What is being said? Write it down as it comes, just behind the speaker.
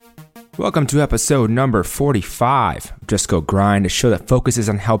Welcome to episode number 45 of Just Go Grind, a show that focuses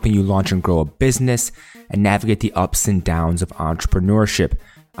on helping you launch and grow a business and navigate the ups and downs of entrepreneurship.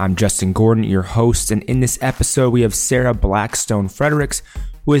 I'm Justin Gordon, your host, and in this episode, we have Sarah Blackstone Fredericks,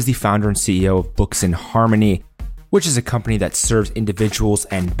 who is the founder and CEO of Books in Harmony, which is a company that serves individuals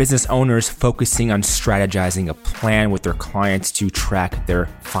and business owners focusing on strategizing a plan with their clients to track their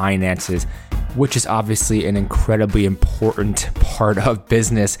finances, which is obviously an incredibly important part of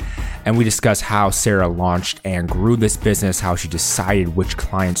business. And we discuss how Sarah launched and grew this business, how she decided which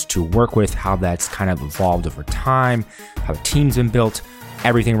clients to work with, how that's kind of evolved over time, how the team's been built,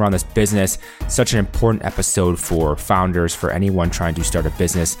 everything around this business. Such an important episode for founders, for anyone trying to start a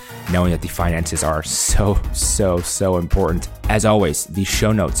business, knowing that the finances are so important. As always, the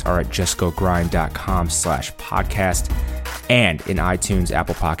show notes are at justgogrind.com/podcast. And in iTunes,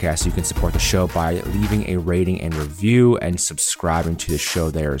 Apple Podcasts, you can support the show by leaving a rating and review and subscribing to the show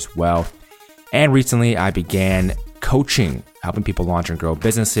there as well. And recently, I began coaching, helping people launch and grow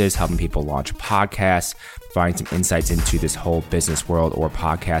businesses, helping people launch podcasts, providing some insights into this whole business world or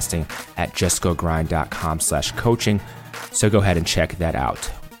podcasting at justgogrind.com/coaching. So go ahead and check that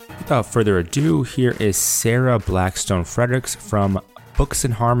out. Without further ado, here is Sarah Blackstone Fredericks from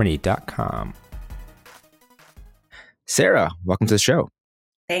booksinharmony.com. Sarah, welcome to the show.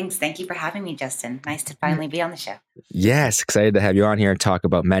 Thanks. Thank you for having me, Justin. Nice to finally be on the show. Yes, excited to have you on here and talk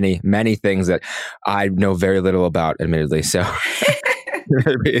about many things that I know very little about, admittedly. So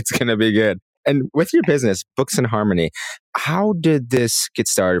it's going to be good. And with your business, Books in Harmony, how did this get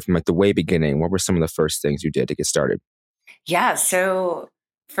started from like the way beginning? What were some of the first things you did to get started? Yeah. So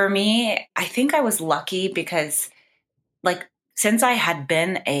for me, I think I was lucky because since I had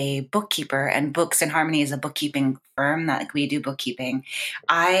been a bookkeeper, and Books in Harmony is a bookkeeping firm that we do bookkeeping,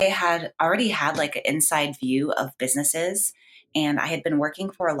 I had already had like an inside view of businesses, and I had been working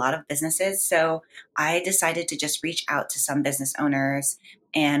for a lot of businesses. So I decided to just reach out to some business owners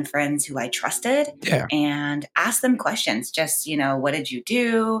and friends who I trusted and ask them questions. Just, what did you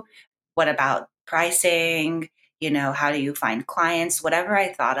do? What about pricing? How do you find clients? Whatever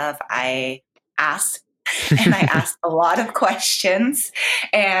I thought of, I asked. And I asked a lot of questions,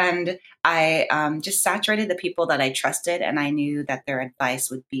 and I just saturated the people that I trusted, and I knew that their advice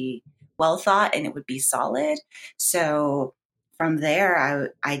would be well thought and it would be solid. So from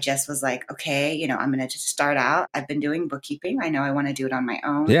there, I just was like, okay, I'm going to just start out. I've been doing bookkeeping. I know I want to do it on my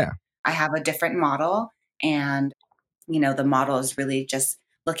own. Yeah. I have a different model, and, the model is really just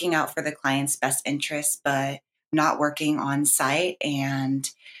looking out for the client's best interests, but not working on site and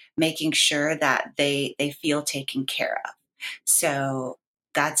making sure that they feel taken care of. So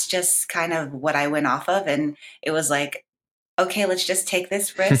that's just kind of what I went off of. And it was like, okay, let's just take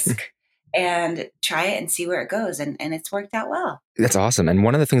this risk and try it and see where it goes. And it's worked out well. That's awesome. And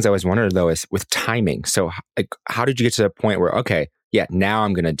one of the things I always wondered though is with timing. So like, how did you get to that point where, okay, yeah, now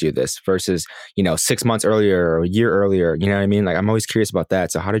I'm going to do this versus, 6 months earlier or a year earlier, you know what I mean? Like, I'm always curious about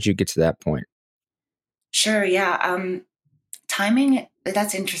that. So how did you get to that point? Sure. Yeah. Timing,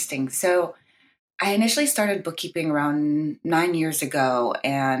 that's interesting. So I initially started bookkeeping around 9 years ago,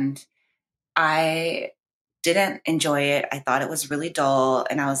 and I didn't enjoy it. I thought it was really dull,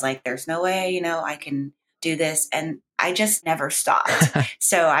 and I was like, there's no way, I can do this. And I just never stopped.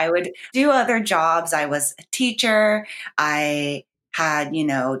 So I would do other jobs. I was a teacher. I had,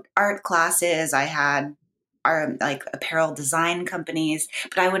 art classes. I had like apparel design companies,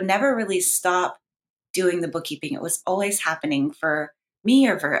 but I would never really stop doing the bookkeeping. It was always happening for me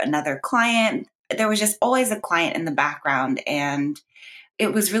or for another client. There was just always a client in the background. And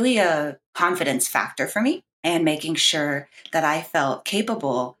it was really a confidence factor for me, and making sure that I felt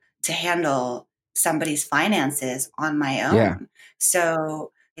capable to handle somebody's finances on my own. Yeah.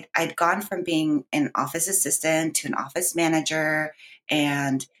 So I'd gone from being an office assistant to an office manager,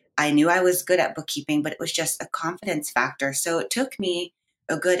 and I knew I was good at bookkeeping, but it was just a confidence factor. So it took me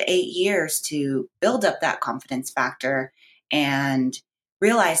a good 8 years to build up that confidence factor and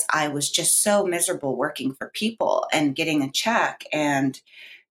realized I was just so miserable working for people and getting a check and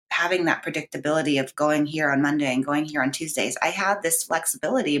having that predictability of going here on Monday and going here on Tuesdays. I had this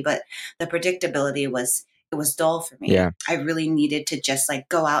flexibility, but the predictability it was dull for me. Yeah. I really needed to just like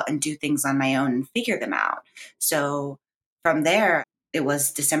go out and do things on my own and figure them out. So from there, it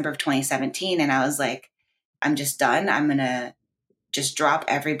was December of 2017. And I was like, I'm just done. I'm going to just drop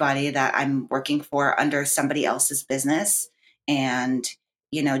everybody that I'm working for under somebody else's business and,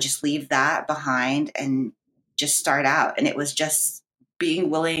 just leave that behind and just start out. And it was just the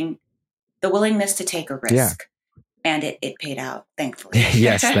willingness to take a risk. Yeah. And it paid out, thankfully.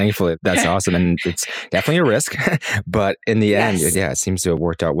 Yes, thankfully. That's awesome. And it's definitely a risk, but in the end, Yes. yeah, it seems to have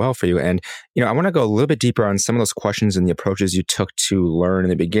worked out well for you. And, I want to go a little bit deeper on some of those questions and the approaches you took to learn in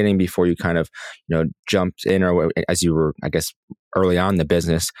the beginning before you kind of, jumped in, or as you were, I guess, early on in the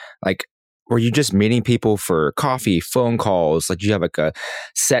business. Like, were you just meeting people for coffee, phone calls? Like, do you have like a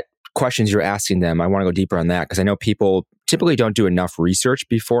set questions you're asking them? I want to go deeper on that because I know people typically don't do enough research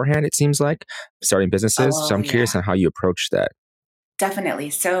beforehand, it seems like, starting businesses. So Oh, I'm curious yeah, on how you approach that. definitely.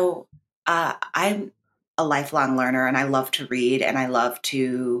 So I'm a lifelong learner and I love to read and I love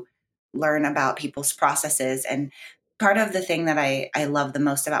to learn about people's processes. And part of the thing that I love the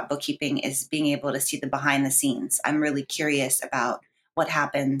most about bookkeeping is being able to see the behind the scenes. I'm really curious about what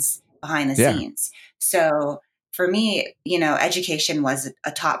happens behind the Yeah. scenes. So for me, education was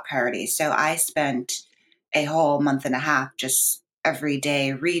a top priority. So I spent a whole month and a half just every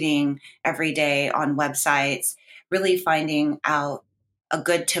day reading, every day on websites, really finding out a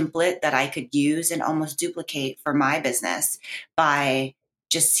good template that I could use and almost duplicate for my business by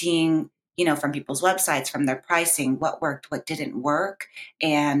just seeing, from people's websites, from their pricing, what worked, what didn't work,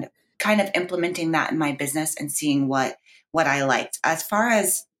 and kind of implementing that in my business and seeing what I liked. As far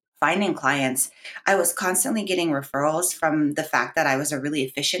as finding clients, I was constantly getting referrals from the fact that I was a really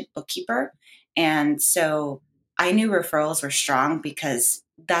efficient bookkeeper. And so I knew referrals were strong because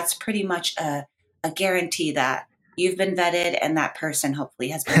that's pretty much a guarantee that you've been vetted and that person hopefully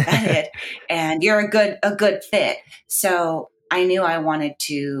has been vetted and you're a good fit. So I knew I wanted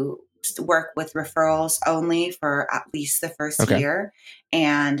to work with referrals only for at least the first Okay. year.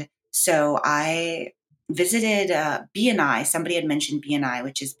 And so I visited BNI. Somebody had mentioned BNI,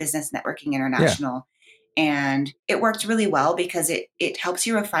 which is Business Networking Yeah. International. And it worked really well because it helps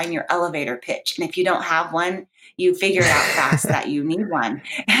you refine your elevator pitch. And if you don't have one, you figure it out fast that you need one.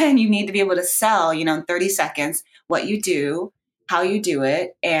 And you need to be able to sell, in 30 seconds what you do, how you do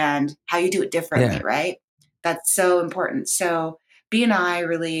it, and how you do it differently, Yeah. right? That's so important. So BNI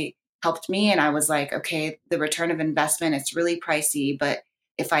really helped me. And I was like, okay, the return of investment, it's really pricey, but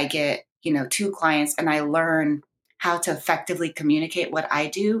if I get, 2 clients and I learn how to effectively communicate what I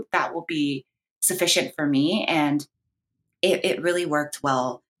do, that will be sufficient for me. And it really worked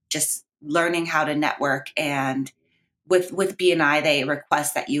well, just learning how to network. And with BNI, they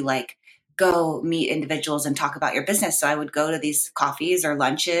request that you like go meet individuals and talk about your business. So I would go to these coffees or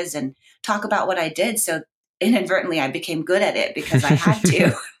lunches and talk about what I did. So inadvertently, I became good at it because I had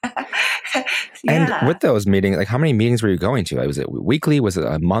to. And Yeah. with those meetings, like how many meetings were you going to? Like, was it weekly? Was it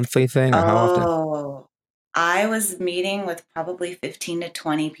a monthly thing, or how often? Oh, I was meeting with probably 15 to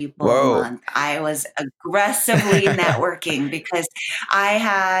 20 people a Whoa. month. I was aggressively networking because I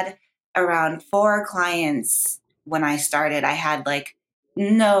had around 4 clients when I started. I had like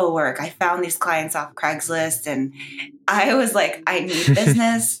no work. I found these clients off Craigslist and I was like, I need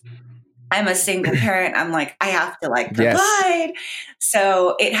business. I'm a single parent. I'm like, I have to like Yes. provide.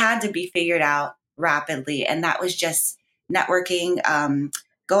 So it had to be figured out rapidly. And that was just networking,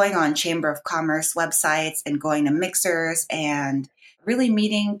 going on Chamber of Commerce websites and going to mixers and really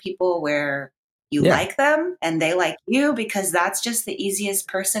meeting people where you Yeah. like them and they like you, because that's just the easiest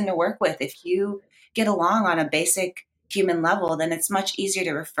person to work with. If you get along on a basic human level, then it's much easier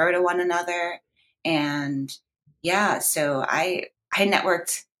to refer to one another. And yeah, so I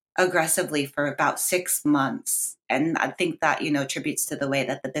networked aggressively for about 6 months. And I think that, attributes to the way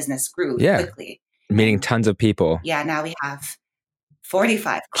that the business grew Yeah. quickly. Meeting And tons of people. yeah, now we have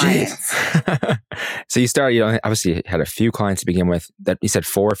 45 Jeez. clients. So you started, obviously had a few clients to begin with. That you said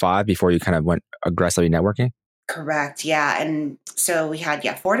 4 or 5 before you kind of went aggressively networking? Correct. Yeah. And so we had,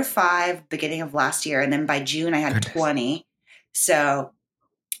 4 to 5 beginning of last year. And then by June, I had Goodness. 20. So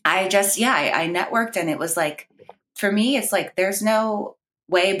I networked, and it was like, for me, it's like, there's no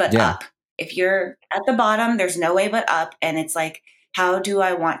way but Yeah. up. If you're at the bottom, there's no way but up. And it's like, how do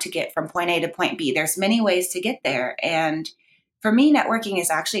I want to get from point A to point B? There's many ways to get there. And for me, networking is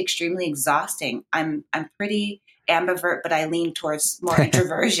actually extremely exhausting. I'm pretty ambivert, but I lean towards more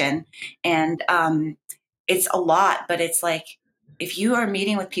introversion. And it's a lot, but it's like, if you are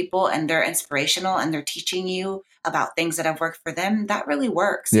meeting with people and they're inspirational and they're teaching you about things that have worked for them, that really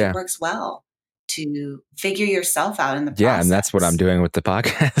works. It Yeah. works well to figure yourself out in the Yeah. And that's what I'm process. doing with the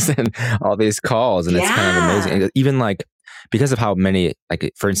podcast and all these calls. And it's kind of amazing. Yeah. Even like, because of how many,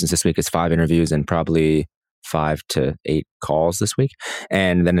 like, for instance, this week is 5 interviews and probably 5 to 8 calls this week.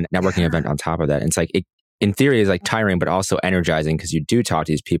 And then a networking event on top of that. And it's like, it, in theory, is like tiring, but also energizing because you do talk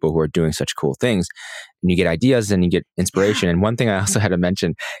to these people who are doing such cool things. and you get ideas and you get Yeah. inspiration. And one thing I also had to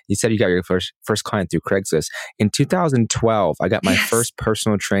mention, you said you got your first client through Craigslist. In 2012, I got my Yes. first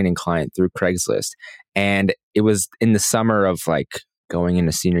personal training client through Craigslist. And it was in the summer of like going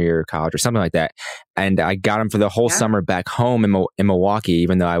into senior year of college or something like that. And I got him for the whole Yeah. summer back home in Milwaukee,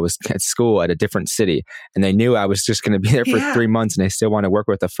 even though I was at school at a different city. And they knew I was just going to be there for Yeah. 3 months, and they still want to work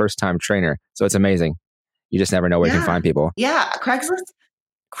with a first time trainer. So it's amazing. You just never know where you can Yeah. find people. Yeah.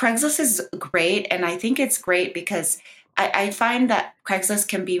 Craigslist is great. And I think it's great because I find that Craigslist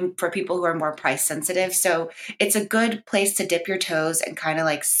can be for people who are more price sensitive. So it's a good place to dip your toes and kind of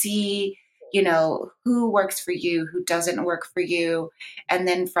like see, who works for you, who doesn't work for you. And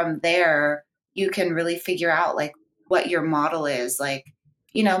then from there, you can really figure out like what your model is. Like,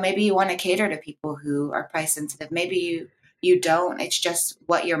 maybe you want to cater to people who are price sensitive. Maybe you don't. It's just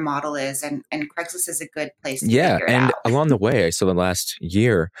what your model is. And Craigslist is a good place to Yeah. figure it And out. along the way, so the last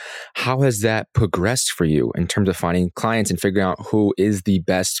year, how has that progressed for you in terms of finding clients and figuring out who is the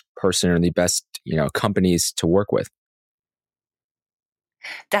best person or the best, companies to work with?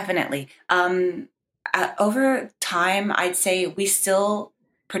 Definitely. Over time, I'd say we still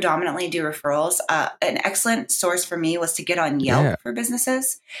predominantly do referrals. An excellent source for me was to get on Yeah. Yelp for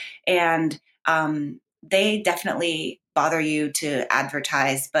businesses, and they definitely bother you to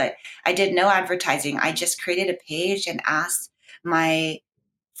advertise. But I did no advertising. I just created a page and asked my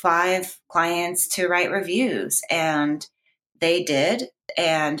 5 clients to write reviews, and they did.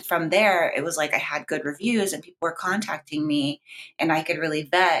 And from there, it was like I had good reviews and people were contacting me, and I could really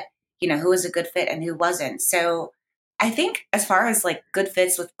vet, who was a good fit and who wasn't. So I think as far as like good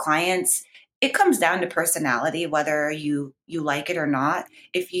fits with clients, it comes down to personality, whether you like it or not.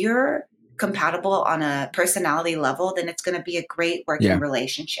 If you're compatible on a personality level, then it's going to be a great working Yeah.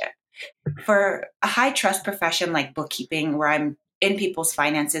 relationship. For a high trust profession like bookkeeping, where I'm in people's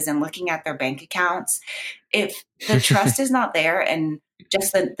finances and looking at their bank accounts, if the trust is not there and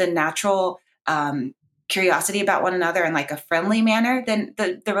just the natural curiosity about one another in like a friendly manner, then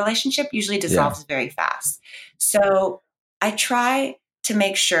the relationship usually Yeah. dissolves very fast. So I try to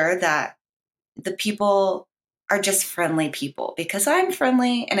make sure that the people are just friendly people because I'm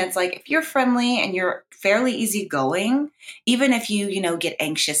friendly. And it's like, if you're friendly and you're fairly easygoing, even if you get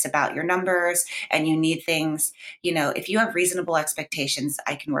anxious about your numbers and you need things, if you have reasonable expectations,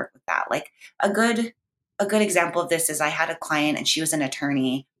 I can work with that. Like a good example of this is I had a client and she was an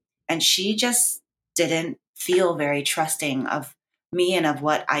attorney and she just didn't feel very trusting of me and of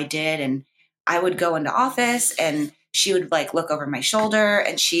what I did. And I would go into office and she would like look over my shoulder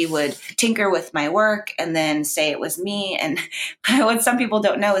and she would tinker with my work and then say it was me. And what some people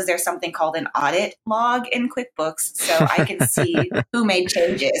don't know is there's something called an audit log in QuickBooks. So I can see who made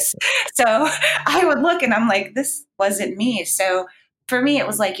changes. So I would look and I'm like, this wasn't me. So for me, it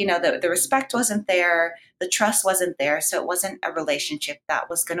was like, the respect wasn't there, the trust wasn't there. So it wasn't a relationship that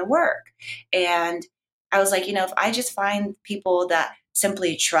was going to work. And I was like, if I just find people that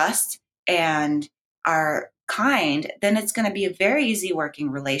simply trust and are kind, then it's going to be a very easy working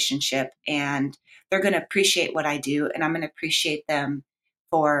relationship and they're going to appreciate what I do and I'm going to appreciate them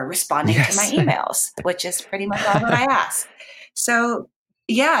for responding to my Yes. emails, which is pretty much all that I ask. So,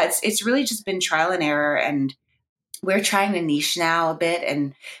 yeah, it's really just been trial and error and we're trying to niche now a bit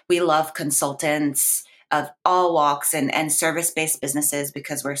and we love consultants of all walks and service-based businesses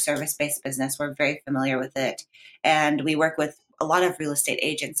because we're a service-based business. We're very familiar with it. And we work with a lot of real estate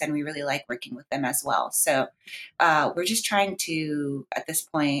agents and we really like working with them as well. So we're just trying to, at this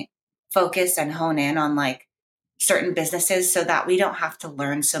point, focus and hone in on like certain businesses so that we don't have to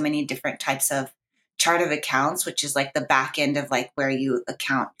learn so many different types of chart of accounts, which is like the back end of like where you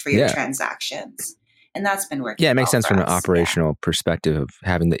account for your Yeah. transactions. And that's been working Yeah, it makes well sense for from an us. Yeah. operational perspective of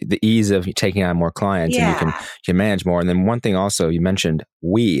having the ease of taking on more clients and you can manage more. And then one thing also, you mentioned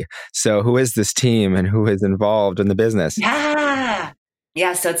we. So who is this team and who is involved in the business? Yeah.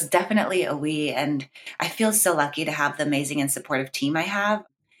 Yeah. So it's definitely a we. And I feel so lucky to have the amazing and supportive team I have.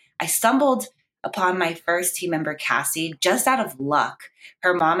 I stumbled upon my first team member, Cassie, just out of luck.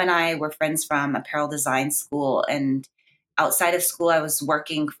 Her mom and I were friends from apparel design school. And outside of school, I was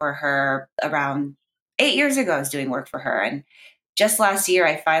working for her around 8 years ago. I was doing work for her. And just last year,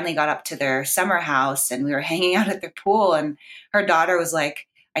 I finally got up to their summer house and we were hanging out at their pool. And her daughter was like,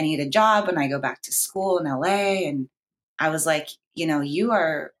 I need a job when I go back to school in LA. And I was like, you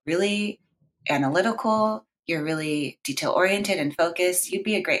are really analytical. You're really detail oriented and focused. You'd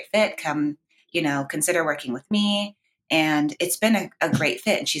be a great fit. Come, consider working with me. And it's been a great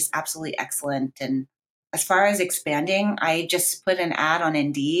fit. And she's absolutely excellent. And as far as expanding, I just put an ad on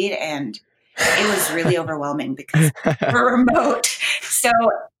Indeed and it was really overwhelming because we're remote. So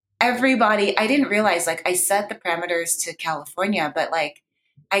everybody, I didn't realize, like, I set the parameters to California, but like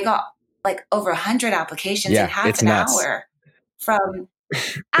I got like over 100 applications in Yeah, half it's an nuts. hour from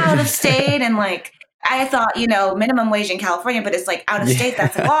out of state. And like, I thought, minimum wage in California, but it's like out of state,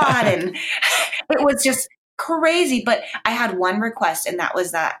 that's a lot. Yeah. And it was just crazy. But I had one request, and that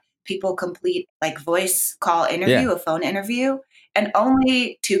was that people complete like voice call Yeah. interview, a phone interview, and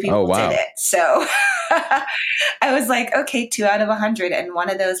only two Oh, people did wow. it. So I was like, okay, 2 out of 100. And one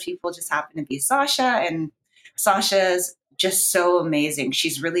of those people just happened to be Sasha. And Sasha's just so amazing.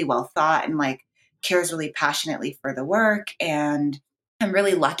 She's really well thought and like cares really passionately for the work. And I'm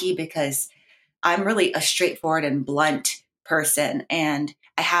really lucky because I'm really a straightforward and blunt person. And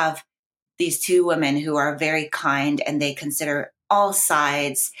I have these two women who are very kind, and they consider all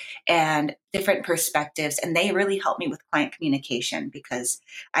sides and different perspectives. And they really help me with client communication because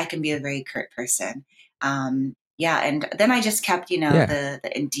I can be a very curt person. Yeah. And then I just kept, Yeah.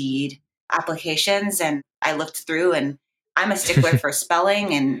 the Indeed applications, and I looked through, and I'm a stickler for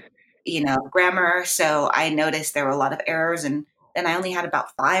spelling and, grammar. So I noticed there were a lot of errors. And then I only had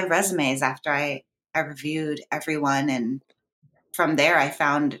about 5 resumes after I reviewed everyone. And from there, I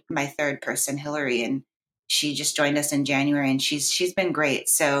found my third person, Hillary, and she just joined us in January, and she's been great.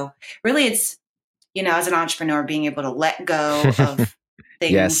 So really, it's, as an entrepreneur, being able to let go of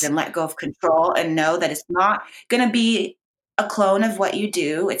things Yes. and let go of control, and know that it's not going to be a clone of what you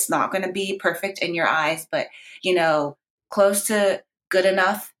do. It's not going to be perfect in your eyes, but close to good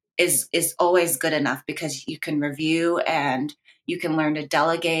enough is always good enough, because you can review and you can learn to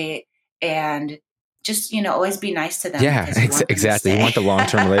delegate and just always be nice to them Yeah, because you want them to exactly. You want stay. the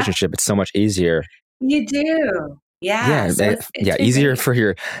long-term relationship. It's so much easier. You do. Yeah, Yeah, so it's yeah, been easier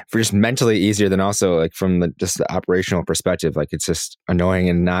great. for just mentally easier than also like from just the operational perspective. Like it's just annoying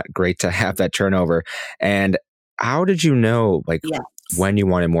and not great to have that turnover. And how did you know like Yes. when you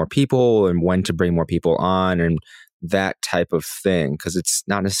wanted more people and when to bring more people on and that type of thing? Because it's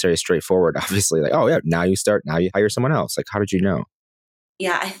not necessarily straightforward. Obviously, like, oh yeah, now you hire someone else. Like, how did you know?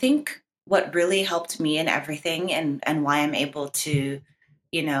 Yeah, I think what really helped me in everything, and why I'm able to,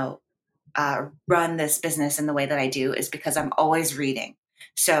 you know, run this business in the way that I do, is because I'm always reading.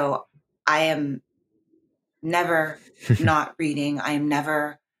 So I am never not reading. I am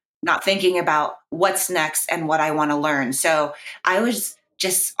never not thinking about what's next and what I want to learn. So I was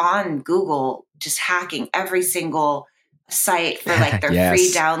just on Google, just hacking every single site for like their free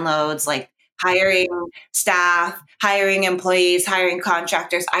Yes. downloads, like hiring staff, hiring employees, hiring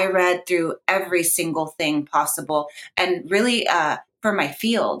contractors. I read through every single thing possible, and really for my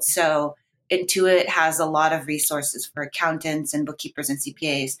field. So Intuit has a lot of resources for accountants and bookkeepers and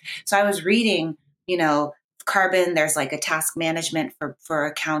CPAs. So I was reading, Carbon, there's like a task management for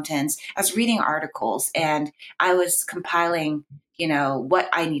accountants. I was reading articles, and I was compiling, what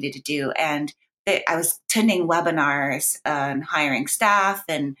I needed to do. And I was attending webinars and hiring staff,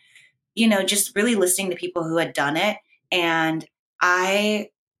 and, just really listening to people who had done it. And I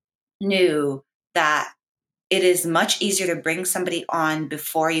knew that it is much easier to bring somebody on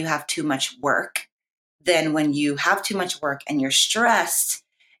before you have too much work than when you have too much work and you're stressed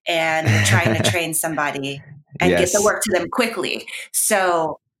and you're trying to train somebody and get the Yes. work to them quickly.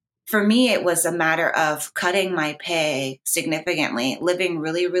 So for me, it was a matter of cutting my pay significantly, living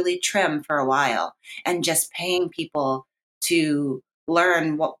really, really trim for a while, and just paying people to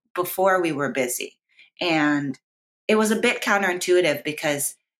learn what before we were busy. And it was a bit counterintuitive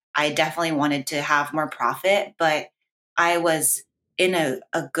because I definitely wanted to have more profit, but I was in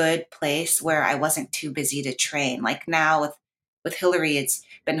a good place where I wasn't too busy to train. Like now with Hillary, it's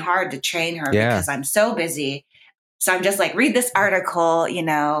been hard to train her Yeah. because I'm so busy. So I'm just like, read this article,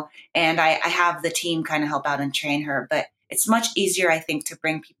 and I have the team kind of help out and train her. But it's much easier, I think, to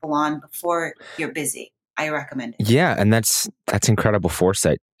bring people on before you're busy. I recommend it. Yeah, and that's incredible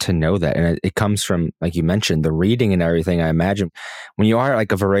foresight to know that, and it comes from, like you mentioned, the reading and everything. I imagine when you are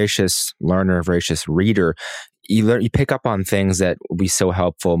like a voracious learner, a voracious reader, you pick up on things that will be so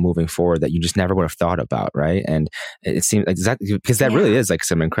helpful moving forward that you just never would have thought about, right? And it seems exactly because that really Yeah. is like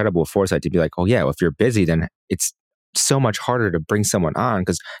some incredible foresight to be like, oh yeah, well, if you're busy, then it's so much harder to bring someone on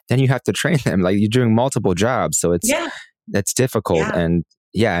because then you have to train them. Like you're doing multiple jobs, so Yeah. that's difficult. Yeah. And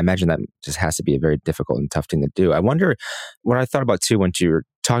yeah, I imagine that just has to be a very difficult and tough thing to do. I wonder what I thought about too when you were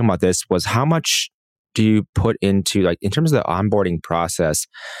talking about this was how much do you put into like in terms of the onboarding process,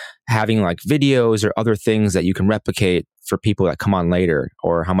 having like videos or other things that you can replicate for people that come on later,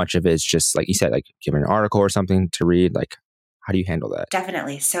 or how much of it is just like you said, like giving an article or something to read? Like, how do you handle that?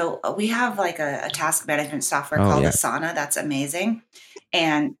 Definitely. So we have like a task management software Oh called yeah, Asana. That's amazing.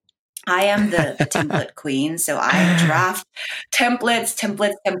 And I am the template queen. So I draft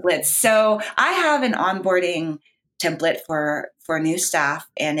templates. So I have an onboarding template for new staff,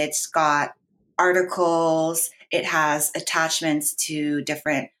 and it's got articles, it has attachments to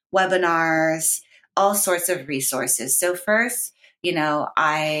different webinars, all sorts of resources. So first,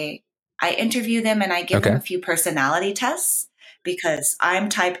 I interview them and I give them Okay. a few personality tests because I'm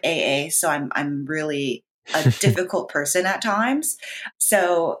type AA, so I'm really a difficult person at times.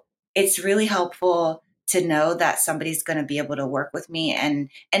 So it's really helpful to know that somebody's going to be able to work with me and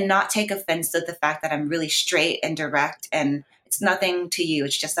not take offense to the fact that I'm really straight and direct, and it's nothing to you.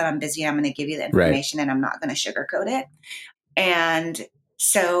 It's just that I'm busy. I'm going to give you the Right. information and I'm not going to sugarcoat it. And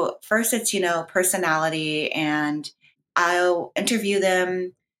so first it's, personality, and I'll interview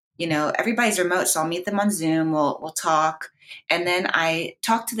them. Everybody's remote, so I'll meet them on Zoom. We'll talk. And then I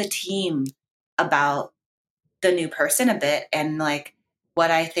talk to the team about the new person a bit and like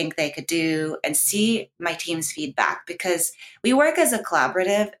what I think they could do and see my team's feedback, because we work as a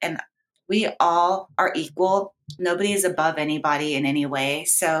collaborative and we all are equal. Nobody is above anybody in any way.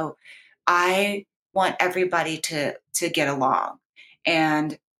 So I want everybody to get along,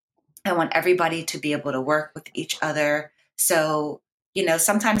 and I want everybody to be able to work with each other. So,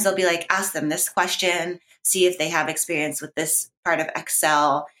 sometimes they'll be like, ask them this question, see if they have experience with this part of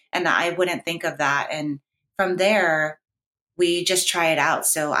Excel. And I wouldn't think of that. And from there, we just try it out.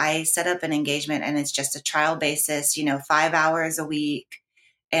 So I set up an engagement and it's just a trial basis, 5 hours a week,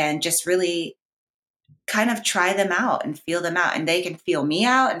 and just really kind of try them out and feel them out, and they can feel me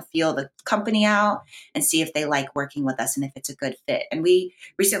out and feel the company out and see if they like working with us and if it's a good fit. And we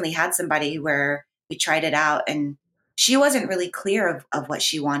recently had somebody where we tried it out and she wasn't really clear of what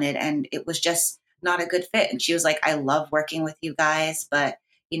she wanted, and it was just not a good fit. And she was like, I love working with you guys, but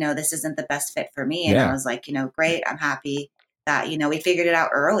this isn't the best fit for me. And I Yeah. was like, great, I'm happy that we figured it out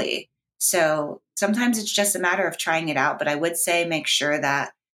early. So sometimes it's just a matter of trying it out, but I would say make sure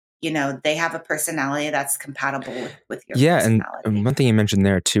that they have a personality that's compatible with your Yeah, and personality. one thing you mentioned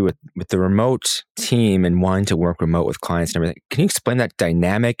there too, with the remote team and wanting to work remote with clients and everything. Can you explain that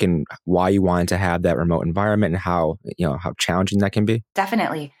dynamic and why you wanted to have that remote environment and how challenging that can be?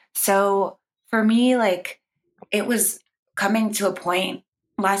 Definitely. So for me, like, it was coming to a point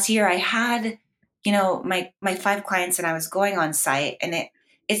last year. I had, my 5 clients, and I was going on site, and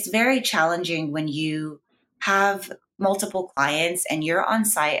it's very challenging when you have multiple clients and you're on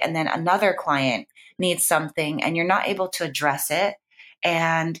site and then another client needs something and you're not able to address it.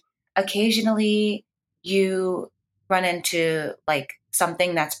 And occasionally you run into like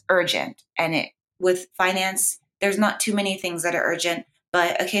something that's urgent, and it with finance, there's not too many things that are urgent,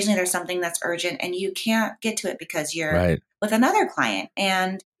 but occasionally there's something that's urgent and you can't get to it because you're Right. with another client.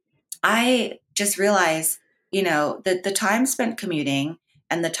 And I just realized, that the time spent commuting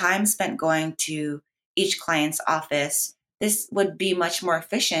and the time spent going to each client's office, this would be much more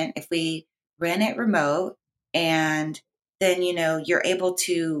efficient if we ran it remote. And then, you're able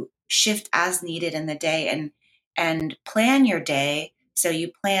to shift as needed in the day and plan your day. So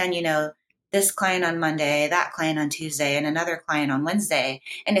you plan, this client on Monday, that client on Tuesday, and another client on Wednesday.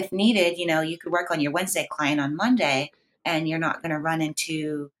 And if needed, you could work on your Wednesday client on Monday, and you're not going to run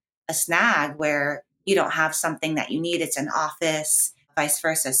into a snag where you don't have something that you need. It's an office, vice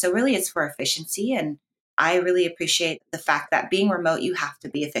versa. So really it's for efficiency. And I really appreciate the fact that being remote, you have to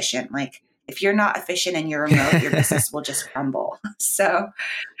be efficient. Like if you're not efficient and you're remote, your business will just crumble. So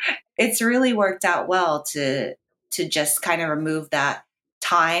it's really worked out well to just kind of remove that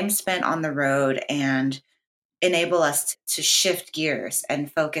time spent on the road and enable us to shift gears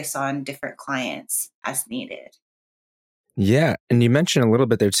and focus on different clients as needed. Yeah. And you mentioned a little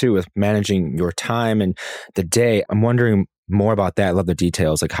bit there too with managing your time and the day. I'm wondering more about that. I love the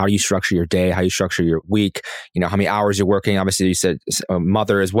details. Like how you structure your day, how you structure your week, how many hours you're working. Obviously, you said a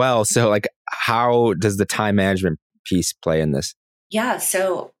mother as well. So, like, how does the time management piece play in this? Yeah,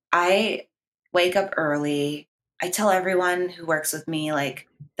 so I wake up early. I tell everyone who works with me like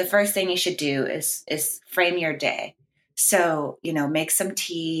the first thing you should do is frame your day. So, make some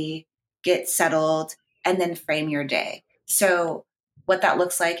tea, get settled, and then frame your day. So, what that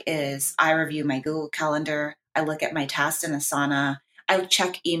looks like is I review my Google Calendar, I look at my tasks in Asana, I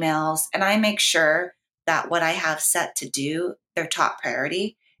check emails, and I make sure that what I have set to do, their top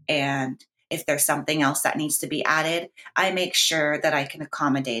priority. And if there's something else that needs to be added, I make sure that I can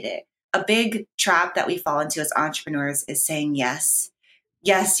accommodate it. A big trap that we fall into as entrepreneurs is saying yes.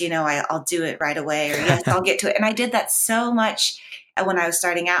 Yes, I'll do it right away, or yes, I'll get to it. And I did that so much when I was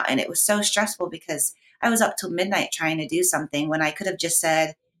starting out, and it was so stressful because I was up till midnight trying to do something when I could have just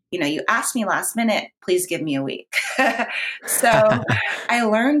said, you asked me last minute, please give me a week. So I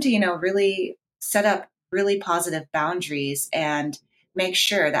learned to, really set up really positive boundaries and make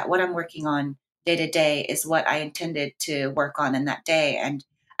sure that what I'm working on day to day is what I intended to work on in that day. And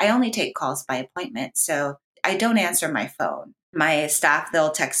I only take calls by appointment. So I don't answer my phone. My staff,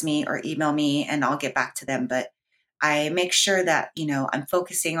 they'll text me or email me and I'll get back to them. But I make sure that, I'm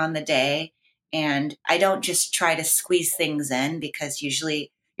focusing on the day and I don't just try to squeeze things in because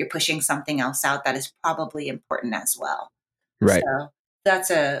usually you're pushing something else out that is probably important as well. Right. So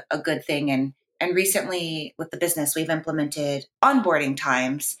that's a good thing. And recently with the business, we've implemented onboarding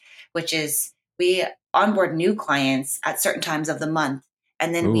times, which is we onboard new clients at certain times of the month.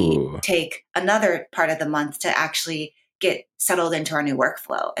 And then we Ooh. take another part of the month to actually get settled into our new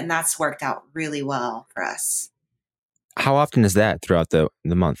workflow. And that's worked out really well for us. How often is that throughout the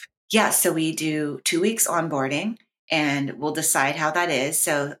month? Yeah, so we do 2 weeks onboarding and we'll decide how that is.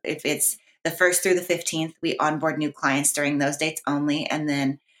 So if it's the 1st through the 15th, we onboard new clients during those dates only. And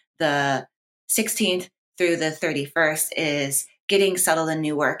then the 16th through the 31st is getting settled in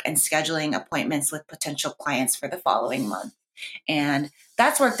new work and scheduling appointments with potential clients for the following month. And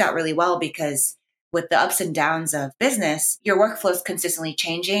that's worked out really well because with the ups and downs of business, your workflow is consistently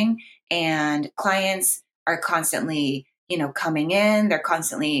changing and clients are constantly, coming in.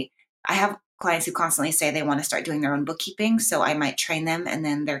 I have clients who constantly say they want to start doing their own bookkeeping. So I might train them and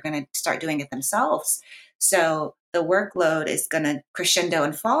then they're going to start doing it themselves. So the workload is going to crescendo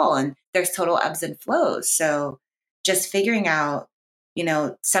and fall and there's total ebbs and flows. So just figuring out,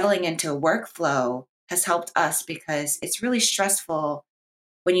 settling into a workflow has helped us because it's really stressful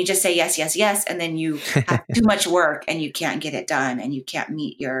when you just say yes, yes, yes, and then you have too much work and you can't get it done and you can't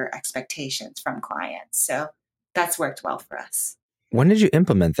meet your expectations from clients. So that's worked well for us. When did you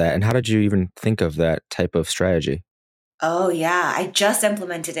implement that and how did you even think of that type of strategy? Oh, yeah. I just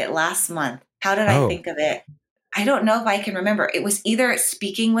implemented it last month. How did I think of it? I don't know if I can remember. It was either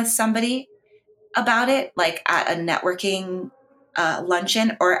speaking with somebody about it, like at a networking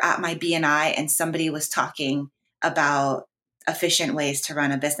luncheon or at my BNI, and somebody was talking about efficient ways to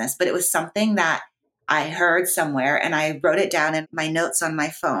run a business. But it was something that I heard somewhere and I wrote it down in my notes on my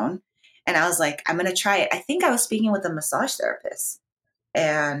phone. And I was like, I'm going to try it. I think I was speaking with a massage therapist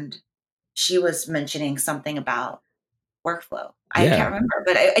and she was mentioning something about workflow. I Yeah. can't remember,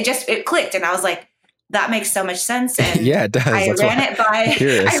 but it clicked and I was like, that makes so much sense. And Yeah, it does. I ran it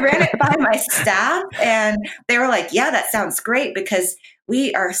by my staff and they were like, yeah, that sounds great because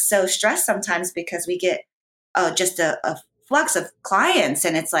we are so stressed sometimes because we get just a flux of clients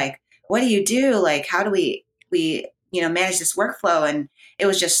and it's like, what do you do? Like, how do we, manage this workflow? And it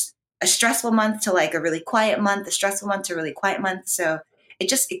was just a stressful month to like a really quiet month, a stressful month to a really quiet month. So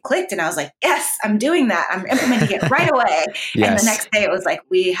it clicked and I was like, yes, I'm doing that. I'm implementing it right away. Yes. And the next day it was like,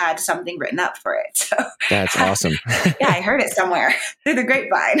 we had something written up for it. So that's awesome. Yeah, I heard it somewhere through the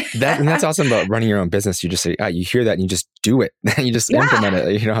grapevine. That's awesome about running your own business. You just say, you hear that and you just do it. You just implement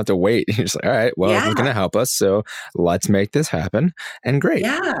it. You don't have to wait. You're just like, all right, well, it's going to help us. So let's make this happen. And great.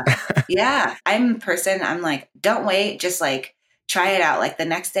 Yeah. I'm a person, I'm like, don't wait. Just like, try it out. Like the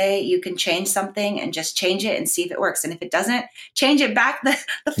next day you can change something and just change it and see if it works. And if it doesn't, change it back the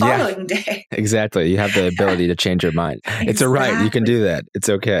following day. Exactly. You have the ability to change your mind. Exactly. It's a right. You can do that. It's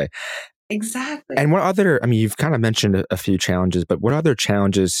okay. Exactly. And what other, you've kind of mentioned a few challenges, but what other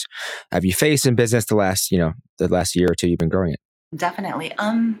challenges have you faced in business the last year or two you've been growing it? Definitely.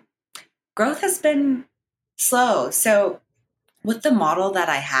 Growth has been slow. So with the model that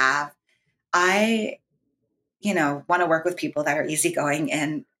I have, I want to work with people that are easygoing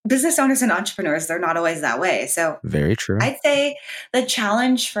and business owners and entrepreneurs, they're not always that way. So very true. I'd say the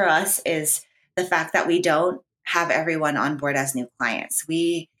challenge for us is the fact that we don't have everyone on board as new clients.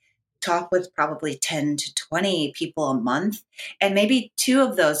 We talk with probably 10 to 20 people a month, and maybe 2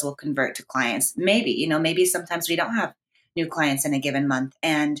 of those will convert to clients. Maybe sometimes we don't have new clients in a given month.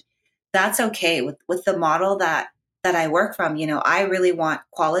 And that's okay with the model that I work from. I really want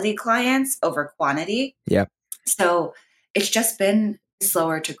quality clients over quantity. Yeah. So it's just been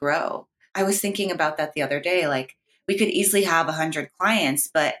slower to grow. I was thinking about that the other day. Like we could easily have 100 clients,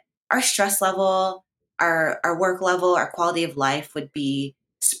 but our stress level, our work level, our quality of life would be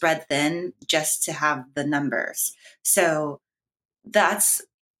spread thin just to have the numbers. So that's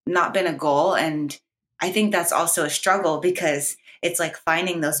not been a goal. And I think that's also a struggle because it's like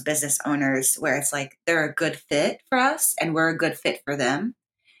finding those business owners where it's like they're a good fit for us and we're a good fit for them.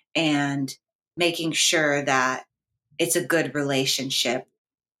 And making sure that it's a good relationship.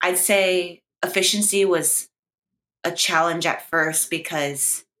 I'd say efficiency was a challenge at first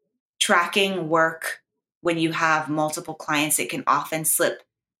because tracking work when you have multiple clients, it can often slip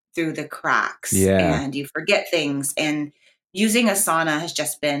through the cracks Yeah. and you forget things. And using Asana has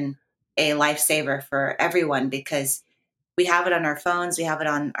just been a lifesaver for everyone because we have it on our phones, we have it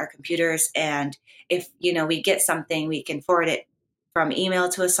on our computers. And if, we get something, we can forward it from email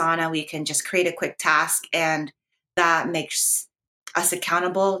to Asana. We can just create a quick task and that makes us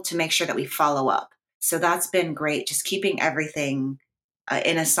accountable to make sure that we follow up. So that's been great. Just keeping everything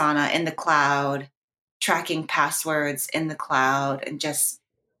in Asana, in the cloud, tracking passwords in the cloud, and just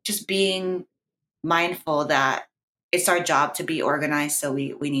being mindful that it's our job to be organized. So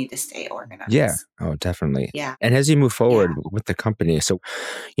we need to stay Yeah. organized. Oh, definitely. Yeah. And as you move Yeah. forward with the company, so,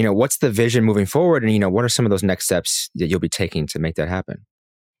 what's the vision moving forward? And, what are some of those next steps that you'll be taking to make that happen?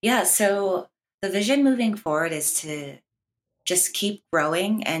 Yeah. So the vision moving forward is to just keep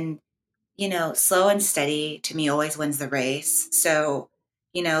growing and, slow and steady to me always wins the race. So,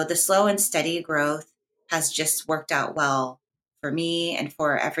 the slow and steady growth has just worked out well for me and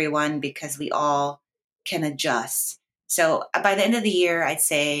for everyone because we all can adjust. So by the end of the year, I'd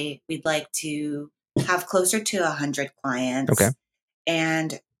say we'd like to have closer to 100 Okay. clients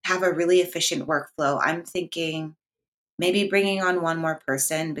and have a really efficient workflow. I'm thinking maybe bringing on one more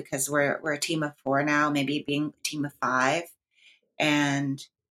person because we're a team of 4 now, maybe being a team of 5 and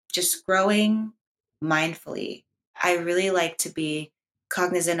just growing mindfully. I really like to be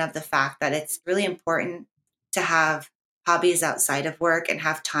cognizant of the fact that it's really important to have hobbies outside of work and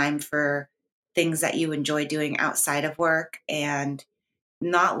have time for things that you enjoy doing outside of work and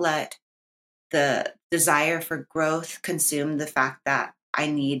not let the desire for growth consume the fact that I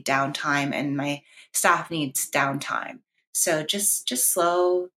need downtime and my staff needs downtime. So just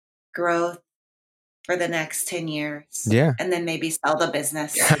slow growth for the next 10 years Yeah. and then maybe sell the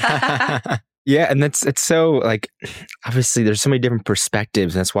business. Yeah, and it's so like obviously there's so many different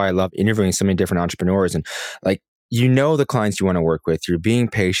perspectives. And that's why I love interviewing so many different entrepreneurs and like the clients you want to work with. You're being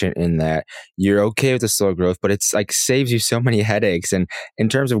patient in that. You're okay with the slow growth, but it's like saves you so many headaches. And in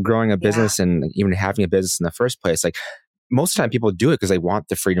terms of growing a Yeah, business and even having a business in the first place, like most of the time people do it because they want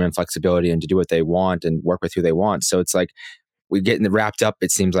the freedom and flexibility and to do what they want and work with who they want. So it's like we get wrapped up, it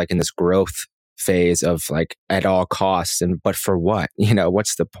seems like, in this growth phase of like at all costs. And but for what?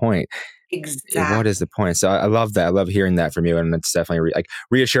 What's the point? What is the exactly. point? So I love that. I love hearing that from you, and it's definitely like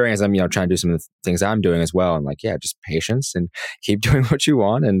reassuring as I'm trying to do some of the things I'm doing as well. And like, yeah, just patience and keep doing what you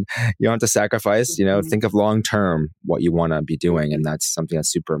want, and you don't have to sacrifice. Mhm, Think of long term what you want to be doing, and mhm. that's something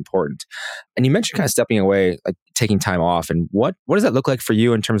that's super important. And you mentioned kind of stepping away, like taking time off, and what does that look like for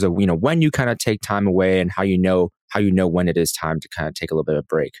you in terms of when you kind of take time away, and how you know when it is time to kind of take a little bit of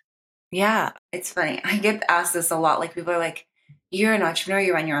break. Yeah, it's funny. I get asked this a lot. Like people are like, "You're an entrepreneur.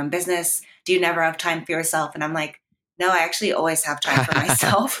 You run your own business. Do you never have time for yourself?" And I'm like, "No, I actually always have time for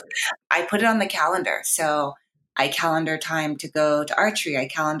myself. I put it on the calendar. So I calendar time to go to archery. I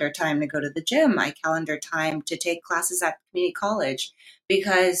calendar time to go to the gym. I calendar time to take classes at community college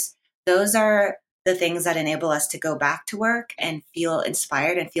because those are the things that enable us to go back to work and feel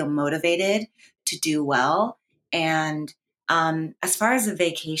inspired and feel motivated to do well. And as far as a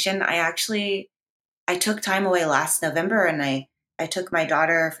vacation, I took time away last November and I took my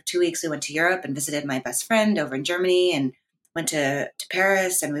daughter for 2 weeks. We went to Europe and visited my best friend over in Germany and went to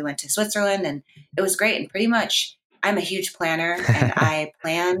Paris and we went to Switzerland and it was great. And pretty much I'm a huge planner and I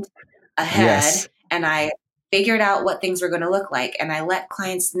planned Yes. ahead and I figured out what things were going to look like. And I let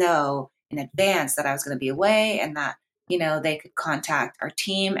clients know in advance that I was going to be away and that, they could contact our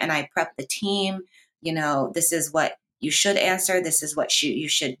team and I prepped the team. This is what you should answer. This is what you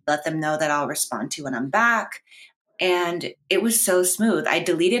should let them know that I'll respond to when I'm back. And it was so smooth. I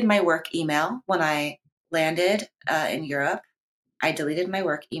deleted my work email when I landed in Europe. I deleted my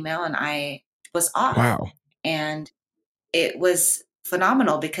work email and I was off. Wow. And it was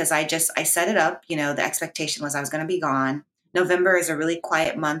phenomenal because I set it up. The expectation was I was going to be gone. November is a really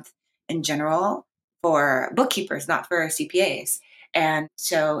quiet month in general for bookkeepers, not for CPAs. And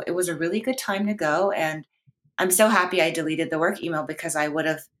so it was a really good time to go. And I'm so happy I deleted the work email because I would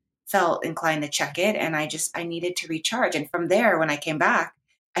have felt inclined to check it and I needed to recharge. And from there, when I came back,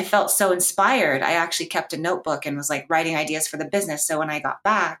 I felt so inspired. I actually kept a notebook and was like writing ideas for the business. So when I got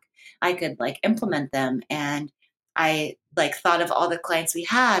back, I could like implement them. And I like thought of all the clients we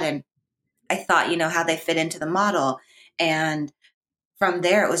had and I thought, how they fit into the model. And from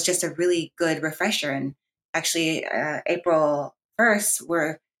there, it was just a really good refresher. And actually, April 1st,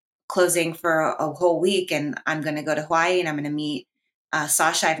 we're closing for a whole week, and I'm going to go to Hawaii and I'm going to meet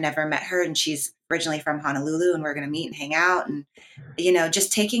Sasha. I've never met her, and she's originally from Honolulu, and we're going to meet and hang out. And,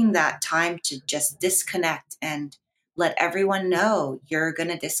 just taking that time to just disconnect and let everyone know you're going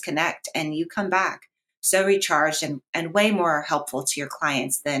to disconnect and you come back. so recharged and way more helpful to your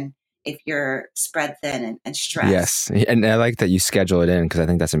clients than if you're spread thin and stressed. Yes. And I like that you schedule it in because I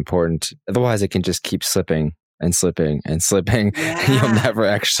think that's important. Otherwise, it can just keep slipping and slipping and slipping. And you'll Yeah. never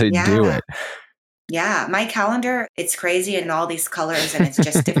actually do Yeah. it. Yeah, my calendar, it's crazy in all these colors and it's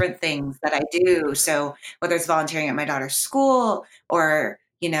just different things that I do. So whether it's volunteering at my daughter's school or,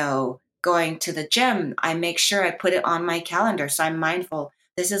 going to the gym, I make sure I put it on my calendar. So I'm mindful,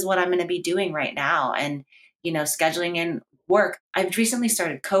 this is what I'm going to be doing right now. And, scheduling in work. I've recently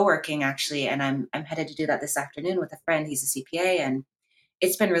started co-working actually, and I'm headed to do that this afternoon with a friend. He's a CPA, and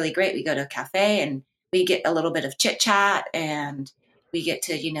it's been really great. We go to a cafe and we get a little bit of chit chat, and we get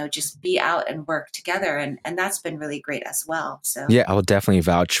to, just be out and work together. And that's been really great as well. So Yeah, I will definitely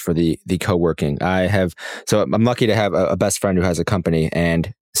vouch for the co-working. So I'm lucky to have a best friend who has a company,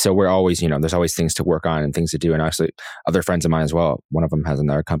 and so we're always, there's always things to work on and things to do. And actually other friends of mine as well, one of them has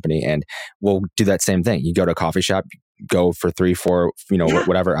another company, and we'll do that same thing. You go to a coffee shop, go for 3-4, yeah,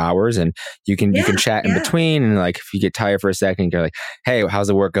 whatever hours, and you can chat in yeah, between. And like, if you get tired for a second, you're like, hey, how's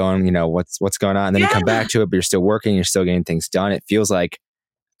the work going? What's going on? And then you come yeah. back to it, but you're still working, you're still getting things done. It feels like,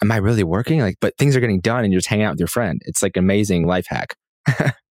 am I really working? Like, but things are getting done and you're just hanging out with your friend. It's like amazing life hack.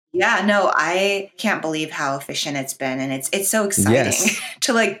 Yeah, no, I can't believe how efficient it's been. And it's so exciting Yes.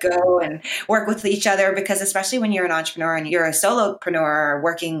 to like go and work with each other, because especially when you're an entrepreneur and you're a solopreneur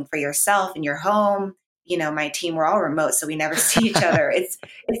working for yourself in your home, my team, we're all remote, so we never see each other. It's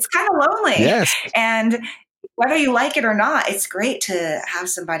kind of lonely. Yes. And whether you like it or not, it's great to have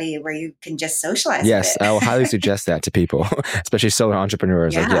somebody where you can just socialize a Yes. bit. I will highly suggest that to people, especially solo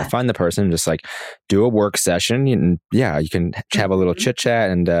entrepreneurs. Like, Yeah. find the person, just like do a work session. And you can have a little Mhm. chit chat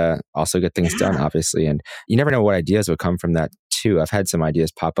and also get things done, Yeah. obviously. And you never know what ideas would come from that too. I've had some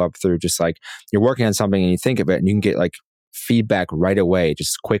ideas pop up through just like you're working on something and you think of it and you can get like feedback right away,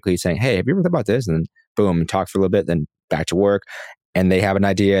 just quickly saying, hey, have you ever thought about this? And then boom, talk for a little bit, then back to work. And they have an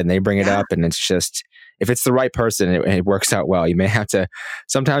idea and they bring it Yeah. up. And it's just, if it's the right person, it works out well. You may have to,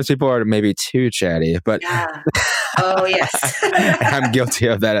 sometimes people are maybe too chatty, but Yeah. Oh, yes. I'm guilty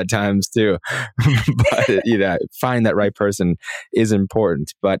of that at times too. But, finding that right person is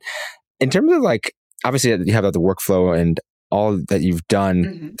important. But in terms of like, obviously you have the workflow and all that you've done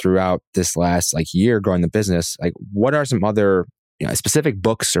Mhm. throughout this last like year growing the business, like what are some other specific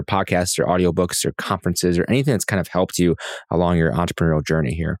books or podcasts or audiobooks or conferences or anything that's kind of helped you along your entrepreneurial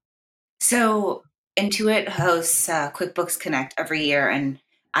journey here? So Intuit hosts QuickBooks Connect every year, and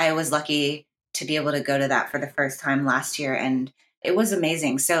I was lucky to be able to go to that for the first time last year, and it was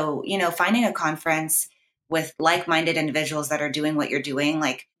amazing. So, finding a conference with like-minded individuals that are doing what you're doing,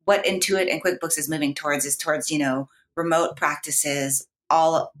 like what Intuit and QuickBooks is moving towards is towards, remote practices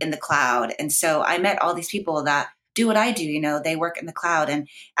all in the cloud. And so I met all these people that do what I do, they work in the cloud. And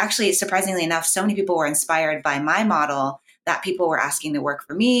actually, surprisingly enough, so many people were inspired by my model that people were asking to work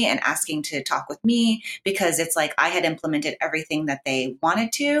for me and asking to talk with me, because it's like I had implemented everything that they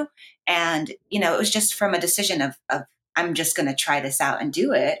wanted to. And, it was just from a decision of I'm just going to try this out and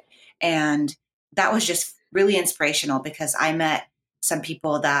do it. And that was just really inspirational, because I met some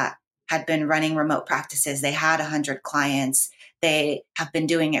people that had been running remote practices. They had 100 clients. They have been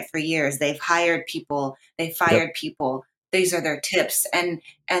doing it for years. They've hired people. They Yep. fired people. These are their tips. And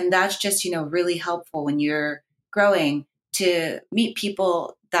that's just, really helpful when you're growing, to meet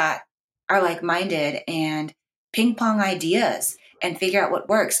people that are like-minded and ping pong ideas and figure out what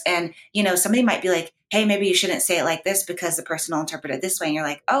works. And, somebody might be like, hey, maybe you shouldn't say it like this because the person will interpret it this way. And you're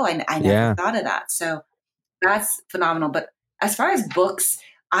like, oh, I never Yeah. thought of that. So that's phenomenal. But as far as books,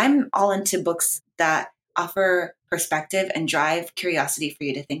 I'm all into books that offer perspective and drive curiosity for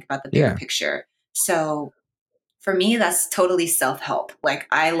you to think about the bigger Yeah. picture. So for me, that's totally self-help. Like,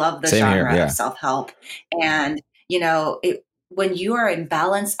 I love the Same here. genre of Yeah. self-help. And, when you are in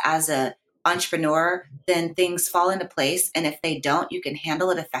balance as a entrepreneur, then things fall into place. And if they don't, you can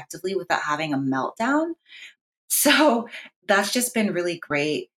handle it effectively without having a meltdown. So that's just been really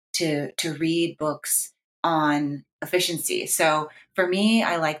great to read books on efficiency. So for me,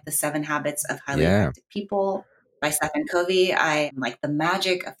 I like The 7 Habits of Highly Yeah. Effective People by Stephen Covey. I like The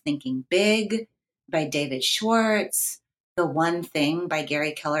Magic of Thinking Big by David Schwartz. The One Thing by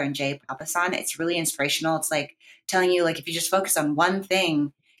Gary Keller and Jay Papasan. It's really inspirational. It's like telling you, like, if you just focus on one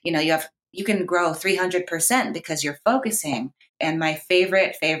thing, you can grow 300% because you're focusing. And my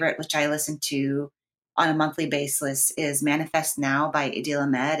favorite, which I listen to on a monthly basis, is Manifest Now by Adil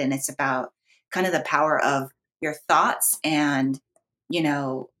Ahmed. And it's about kind of the power of your thoughts. And,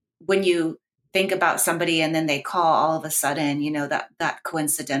 when you think about somebody and then they call all of a sudden, that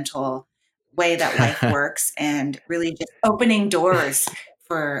coincidental way that life works, and really just opening doors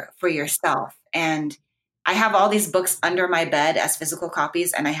for yourself. And I have all these books under my bed as physical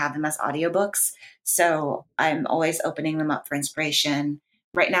copies and I have them as audiobooks. So I'm always opening them up for inspiration.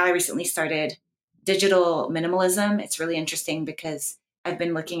 Right now, I recently started digital minimalism. It's really interesting because I've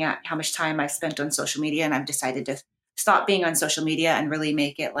been looking at how much time I've spent on social media and I've decided to stop being on social media and really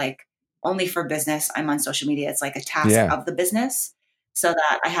make it like only for business. I'm on social media. It's like a task Yeah. of the business so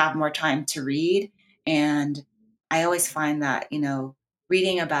that I have more time to read. And I always find that,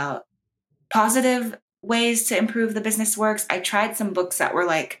 reading about positive ways to improve the business works. I tried some books that were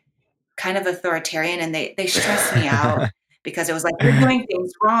like kind of authoritarian and they stressed me out because it was like, you're doing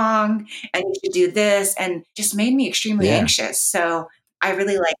things wrong and you should do this and just made me extremely Yeah. anxious. So I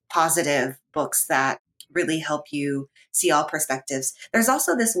really like positive books that really help you see all perspectives. There's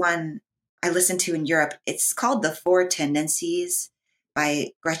also this one I listened to in Europe. It's called The Four Tendencies by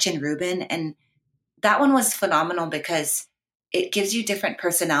Gretchen Rubin. And that one was phenomenal because it gives you different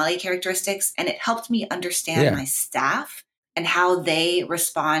personality characteristics and it helped me understand Yeah. my staff and how they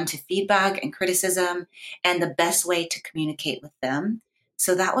respond to feedback and criticism and the best way to communicate with them.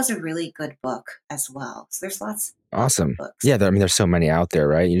 So that was a really good book as well. So there's lots of Awesome. books. Yeah. There's so many out there,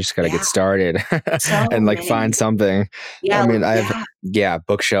 right? You just got to Yeah, get started so and like find many. something. I Yeah, mean, I have, yeah, yeah,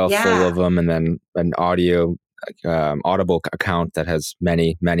 bookshelf full yeah, of them and then an audible account that has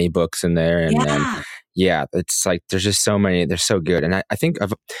many, many books in there. And then, yeah. yeah, it's like, there's just so many, they're so good. And I think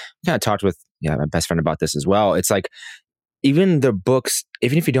I've kind of talked with, yeah, my best friend about this as well. It's like, even the books,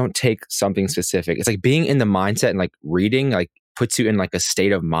 even if you don't take something specific, it's like being in the mindset and like reading, like puts you in like a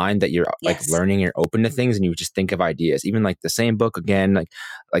state of mind that you're like Yes. learning, you're open to things, and you just think of ideas. Even like the same book again,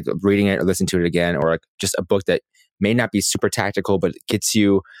 like reading it or listening to it again, or like just a book that may not be super tactical, but it gets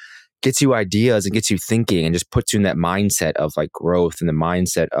you ideas and gets you thinking and just puts you in that mindset of like growth and the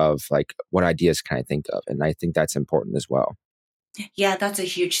mindset of like what ideas can I think of. And I think that's important as well. Yeah, that's a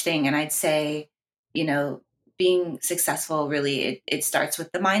huge thing. And I'd say, you know, being successful really, it starts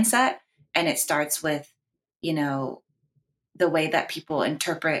with the mindset and it starts with, you know, the way that people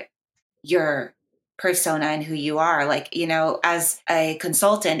interpret your persona and who you are. Like, as a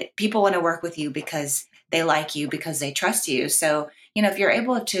consultant, people want to work with you because they like you, because they trust you. So, if you're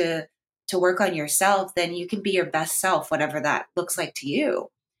able to work on yourself, then you can be your best self, whatever that looks like to you.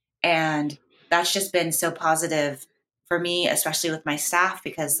 And that's just been so positive for me, especially with my staff,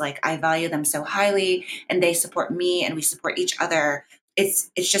 because like I value them so highly and they support me and we support each other. It's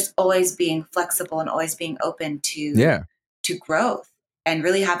just always being flexible and always being open Yeah. to growth and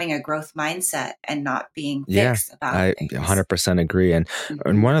really having a growth mindset and not being Yeah, fixed about I things. 100% agree. And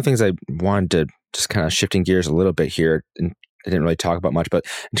Mhm. one of the things I wanted to just kind of shifting gears a little bit here, and I didn't really talk about much, but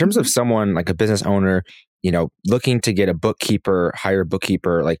in terms of Mhm. someone like a business owner, looking to get a bookkeeper, hire a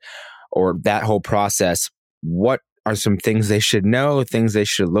bookkeeper, like, or that whole process, what are some things they should know, things they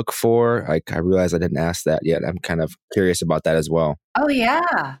should look for? Like, I realize I didn't ask that yet. I'm kind of curious about that as well. Oh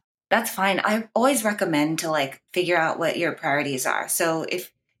yeah, that's fine. I always recommend to like figure out what your priorities are. So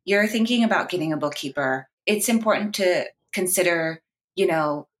if you're thinking about getting a bookkeeper, it's important to consider,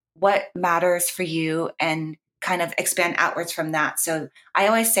 what matters for you and kind of expand outwards from that. So I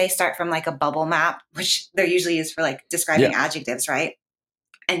always say start from like a bubble map, which they're usually used for like Yeah. describing adjectives, right?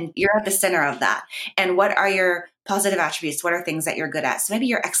 And you're at the center of that. And what are your positive attributes? What are things that you're good at? So maybe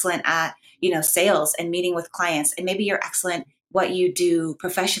you're excellent at, sales and meeting with clients, and maybe you're excellent what you do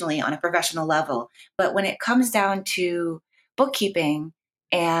professionally on a professional level. But when it comes down to bookkeeping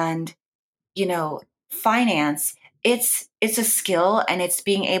and, finance, it's a skill and it's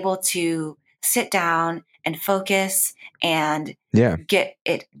being able to sit down and focus and Yeah. get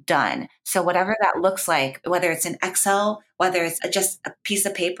it done. So whatever that looks like, whether it's in Excel, whether it's just a piece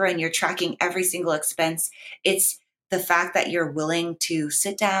of paper and you're tracking every single expense, it's the fact that you're willing to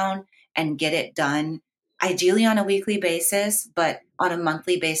sit down and get it done, ideally on a weekly basis, but on a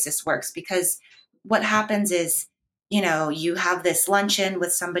monthly basis works because what happens is, you have this luncheon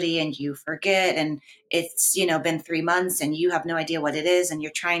with somebody and you forget and it's, been 3 months and you have no idea what it is and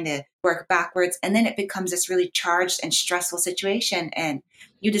you're trying to work backwards. And then it becomes this really charged and stressful situation. And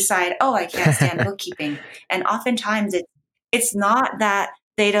you decide, oh, I can't stand bookkeeping. And oftentimes it's not that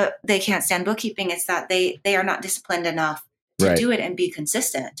they can't stand bookkeeping. It's that they are not disciplined enough to Right. do it and be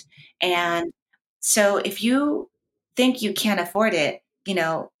consistent. And so if you think you can't afford it,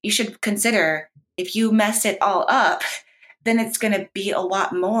 you should consider if you mess it all up, then it's going to be a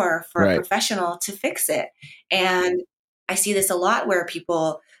lot more for a Right. professional to fix it. And I see this a lot where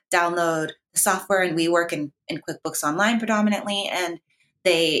people download the software and we work in QuickBooks Online predominantly, and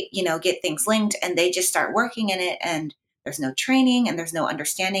they, get things linked and they just start working in it and there's no training and there's no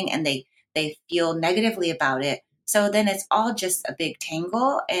understanding and they feel negatively about it. So then it's all just a big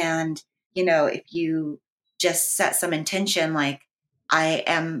tangle. And, if you just set some intention. Like, I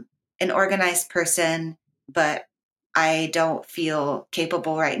am an organized person, but I don't feel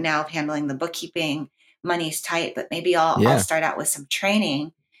capable right now of handling the bookkeeping. Money's tight, but maybe I'll Yeah. start out with some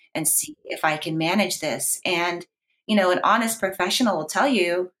training and see if I can manage this. And, an honest professional will tell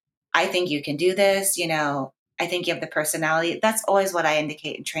you, I think you can do this. I think you have the personality. That's always what I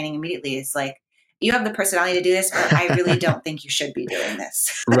indicate in training immediately. Is like, you have the personality to do this, but I really don't think you should be doing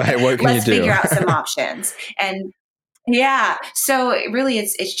this. Right. What can you Let's do? figure out some options. And yeah, so really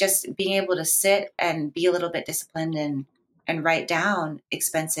it's just being able to sit and be a little bit disciplined and write down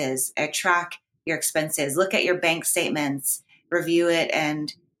expenses, track your expenses, look at your bank statements, review it.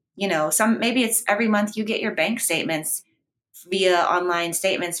 And maybe it's every month you get your bank statements via online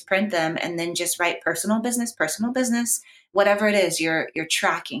statements, print them, and then just write personal business, whatever it is, you're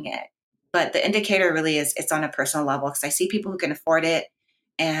tracking it. But the indicator really is, it's on a personal level, because I see people who can afford it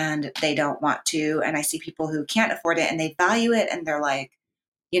and they don't want to, and I see people who can't afford it and they value it, and they're like,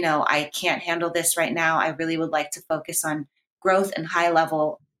 I can't handle this right now. I really would like to focus on growth and high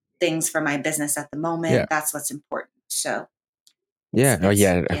level things for my business at the moment. Yeah. That's what's important. So Yeah.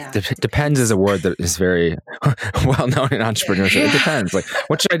 Depends is a word that is very well known in entrepreneurship. Yeah. It depends. Like,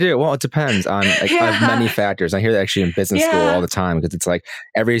 what should I do? Well, it depends on many factors. I hear that actually in business school all the time, because it's like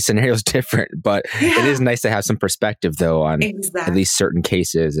every scenario is different, but it is nice to have some perspective though on at least certain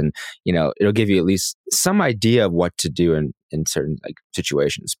cases. And, it'll give you at least some idea of what to do in certain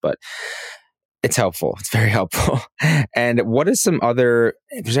situations, but it's helpful. It's very helpful. And what is some other,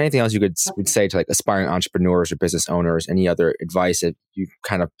 if there's anything else you would say to aspiring entrepreneurs or business owners, any other advice that you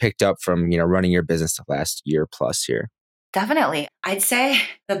kind of picked up from, running your business the last year plus here? Definitely. I'd say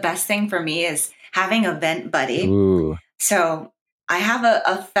the best thing for me is having a vent buddy. Ooh. So I have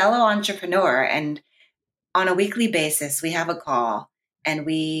a fellow entrepreneur, and on a weekly basis, we have a call and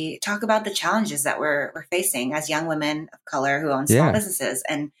we talk about the challenges that we're facing as young women of color who own small businesses.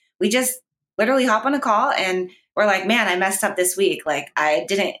 And we just literally hop on a call and we're like, man, I messed up this week. Like, I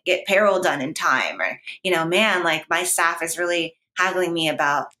didn't get payroll done in time, or, man, like my staff is really haggling me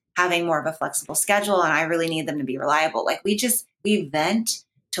about having more of a flexible schedule and I really need them to be reliable. Like, we vent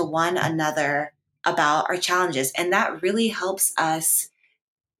to one another about our challenges. And that really helps us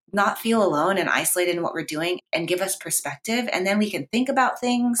not feel alone and isolated in what we're doing and give us perspective. And then we can think about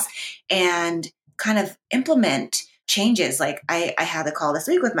things and kind of implement changes. Like, I had a call this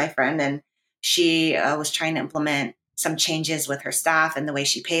week with my friend, and she was trying to implement some changes with her staff and the way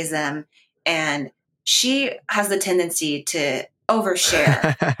she pays them. And she has the tendency to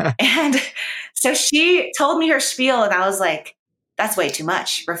overshare. And so she told me her spiel, and I was like, that's way too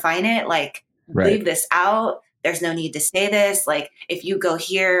much. Refine it. Like, leave this out. There's no need to say this. Like, if you go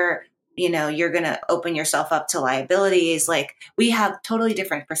here, you're going to open yourself up to liabilities. Like, we have totally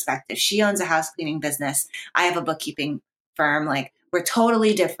different perspectives. She owns a house cleaning business. I have a bookkeeping firm. Like, we're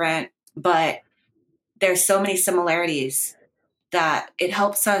totally different, but there's so many similarities that it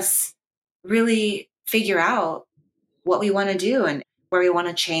helps us really figure out what we want to do and where we want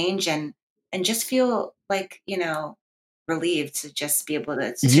to change, and just feel like, relieved to just be able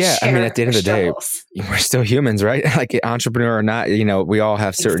to share. I mean, at the end of the day, we're still humans, right? Like, entrepreneur or not, we all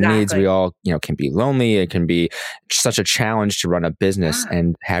have certain needs. We all, can be lonely. It can be such a challenge to run a business,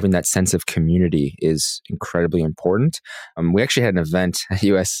 and having that sense of community is incredibly important. We actually had an event at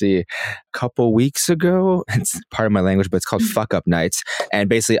USC a couple weeks ago. It's part of my language, but it's called Fuck Up Nights. And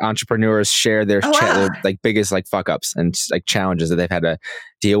basically entrepreneurs share their biggest fuck ups and challenges that they've had to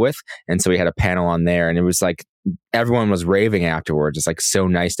deal with. And so we had a panel on there, and it was everyone was raving afterwards. It's so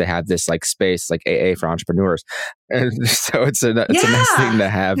nice to have this space AA for entrepreneurs. And so it's a nice thing to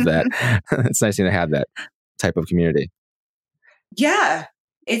have that. It's a nice thing to have that type of community. Yeah,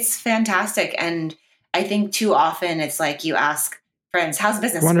 it's fantastic. And I think too often it's you ask friends, how's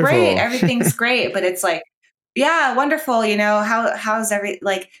business? Wonderful. Great. Everything's great. But it's yeah, wonderful. How's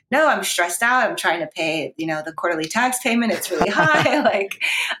no, I'm stressed out. I'm trying to pay, the quarterly tax payment. It's really high.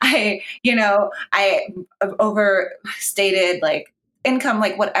 I overstated income,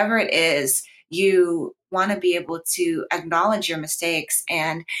 whatever it is, you want to be able to acknowledge your mistakes.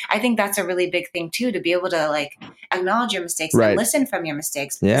 And I think that's a really big thing too, to be able to acknowledge your mistakes and listen from your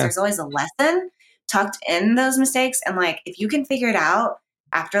mistakes, because there's always a lesson tucked in those mistakes. And if you can figure it out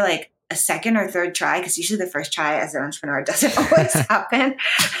after a second or third try, because usually the first try as an entrepreneur doesn't always happen,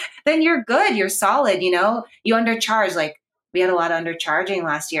 then you're good. You're solid. You undercharge. We had a lot of undercharging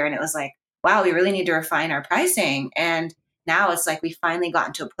last year, and it was wow, we really need to refine our pricing. And now it's we finally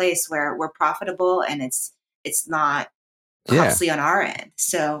gotten to a place where we're profitable and it's not costly on our end.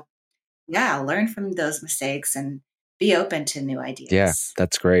 So learn from those mistakes and be open to new ideas. Yeah,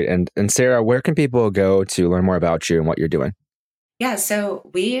 that's great. And Sarah, where can people go to learn more about you and what you're doing? Yeah, so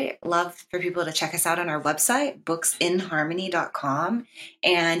we love for people to check us out on our website, booksinharmony.com.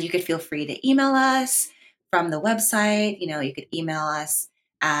 And you could feel free to email us from the website. You could email us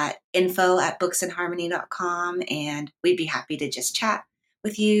at info@booksinharmony.com, and we'd be happy to just chat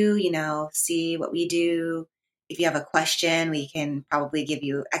with you, see what we do. If you have a question, we can probably give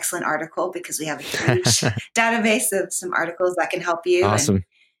you an excellent article because we have a huge database of some articles that can help you. Awesome. And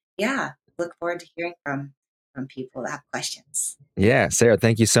yeah, look forward to hearing from people that have questions. Yeah, Sarah,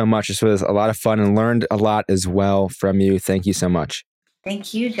 thank you so much. This was a lot of fun and learned a lot as well from you. Thank you so much.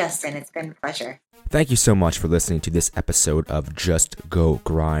 Thank you, Justin. It's been a pleasure. Thank you so much for listening to this episode of Just Go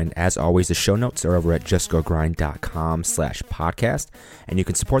Grind. As always, the show notes are over at justgogrind.com/podcast. And you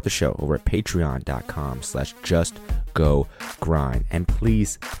can support the show over at patreon.com/justgogrind. And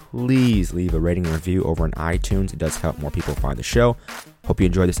please leave a rating and review over on iTunes. It does help more people find the show. Hope you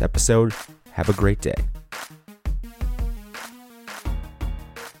enjoyed this episode. Have a great day.